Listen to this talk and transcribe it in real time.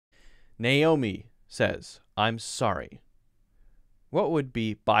Naomi says, I'm sorry. What would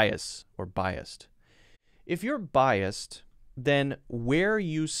be bias or biased? If you're biased, then where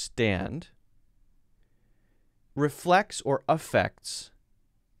you stand reflects or affects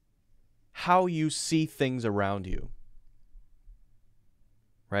how you see things around you,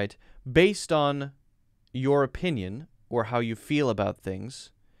 right? Based on your opinion or how you feel about things,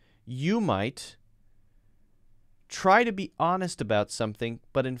 you might try to be honest about something,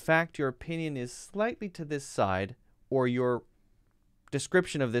 but in fact your opinion is slightly to this side, or your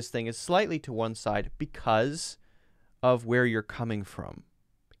description of this thing is slightly to one side because of where you're coming from,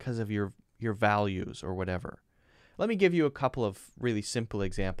 because of your values or whatever. Let me give you a couple of really simple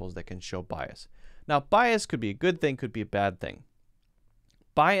examples that can show bias. Now, bias could be a good thing, could be a bad thing.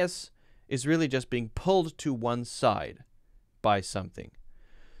 Bias is really just being pulled to one side by something.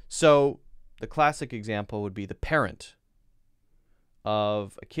 So the classic example would be the parent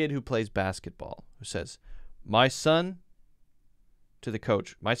of a kid who plays basketball who says, my son, to the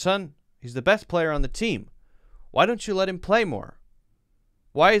coach, my son, he's the best player on the team. Why don't you let him play more?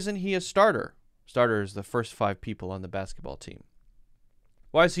 Why isn't he a starter? Starter is the first 5 people on the basketball team.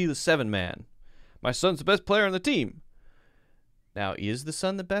 Why is he the 7-man? My son's the best player on the team. Now, is the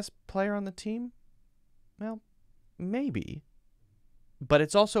son the best player on the team? Well, maybe. But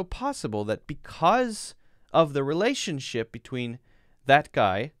it's also possible that because of the relationship between that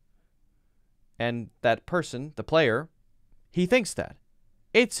guy and that person, the player, he thinks that.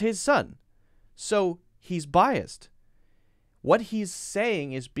 It's his son. So he's biased. What he's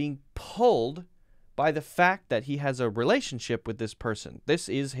saying is being pulled by the fact that he has a relationship with this person. This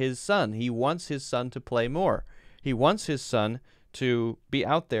is his son. He wants his son to play more. He wants his son to be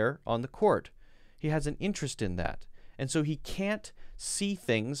out there on the court. He has an interest in that. And so he can't see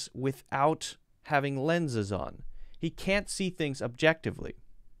things without having lenses on. He can't see things objectively.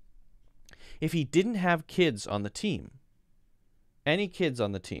 If he didn't have kids on the team, any kids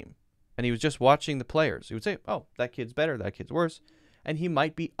on the team, and he was just watching the players, he would say, oh, that kid's better, that kid's worse, and he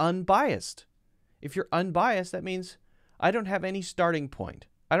might be unbiased. If you're unbiased, that means I don't have any starting point.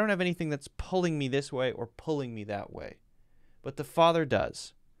 I don't have anything that's pulling me this way or pulling me that way. But the father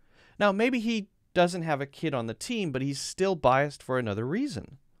does. Now, maybe he doesn't have a kid on the team, but he's still biased for another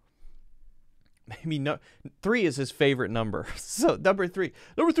reason. Maybe 3 is his favorite number. So number 3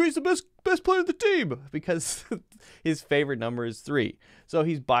 is the best player of the team because his favorite number is 3. So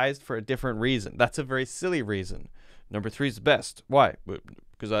he's biased for a different reason. That's a very silly reason. Number 3 is the best. Why?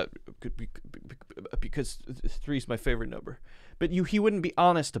 Because 3 is my favorite number. But he wouldn't be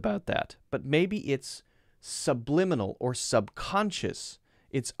honest about that. But maybe it's subliminal or subconscious.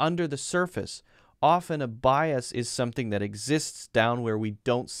 It's under the surface. Often a bias is something that exists down where we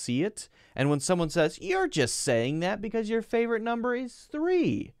don't see it. And when someone says, you're just saying that because your favorite number is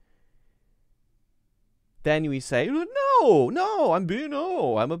 3, then we say, no,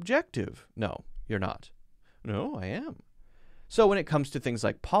 I'm objective. No, you're not. No, I am. So when it comes to things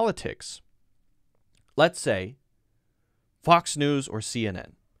like politics, let's say Fox News or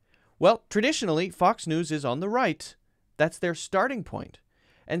CNN. Well, traditionally, Fox News is on the right. That's their starting point.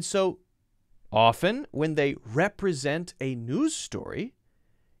 And so often when they represent a news story,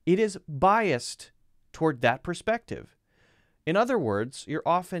 it is biased toward that perspective. In other words, you're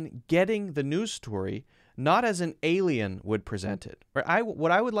often getting the news story not as an alien would present it.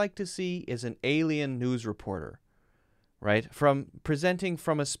 What I would like to see is an alien news reporter, right? Presenting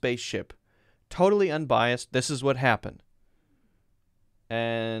from a spaceship, totally unbiased. This is what happened.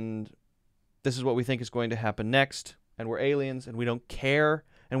 And this is what we think is going to happen next. And we're aliens and we don't care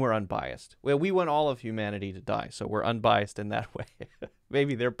and we're unbiased. Well, we want all of humanity to die, so we're unbiased in that way.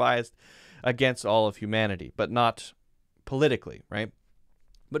 Maybe they're biased against all of humanity, but not politically, right?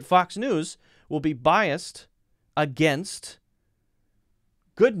 But Fox News will be biased against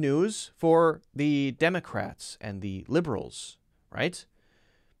good news for the Democrats and the liberals, right?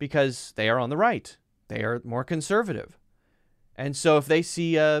 Because they are on the right. They are more conservative. And so if they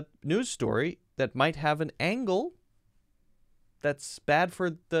see a news story that might have an angle that's bad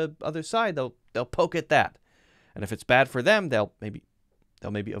for the other side, they'll poke at that. And if it's bad for them, they'll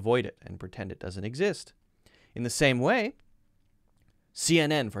maybe avoid it and pretend it doesn't exist. In the same way,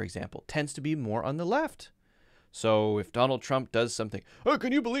 CNN, for example, tends to be more on the left. So if Donald Trump does something, oh,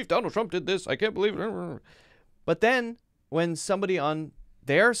 can you believe Donald Trump did this? I can't believe it. But then when somebody on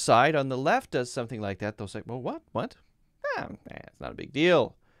their side, on the left, does something like that, they'll say, well, what? It's not a big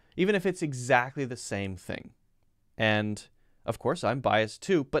deal. Even if it's exactly the same thing. And of course, I'm biased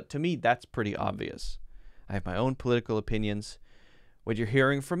too, but to me, that's pretty obvious. I have my own political opinions. What you're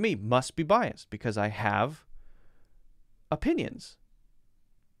hearing from me must be biased because I have opinions.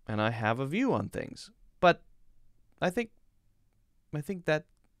 and I have a view on things. But I think that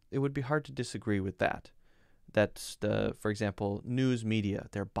it would be hard to disagree with that. That's for example, news media,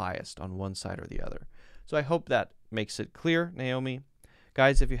 they're biased on one side or the other. So I hope that makes it clear, Naomi.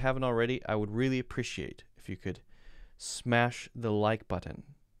 Guys, if you haven't already, I would really appreciate if you could smash the like button.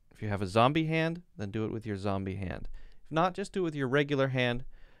 If you have a zombie hand, then do it with your zombie hand. If not, just do it with your regular hand.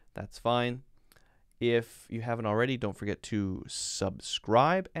 That's fine. If you haven't already, don't forget to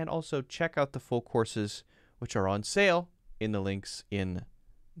subscribe and also check out the full courses, which are on sale in the links in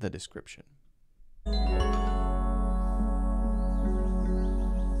the description.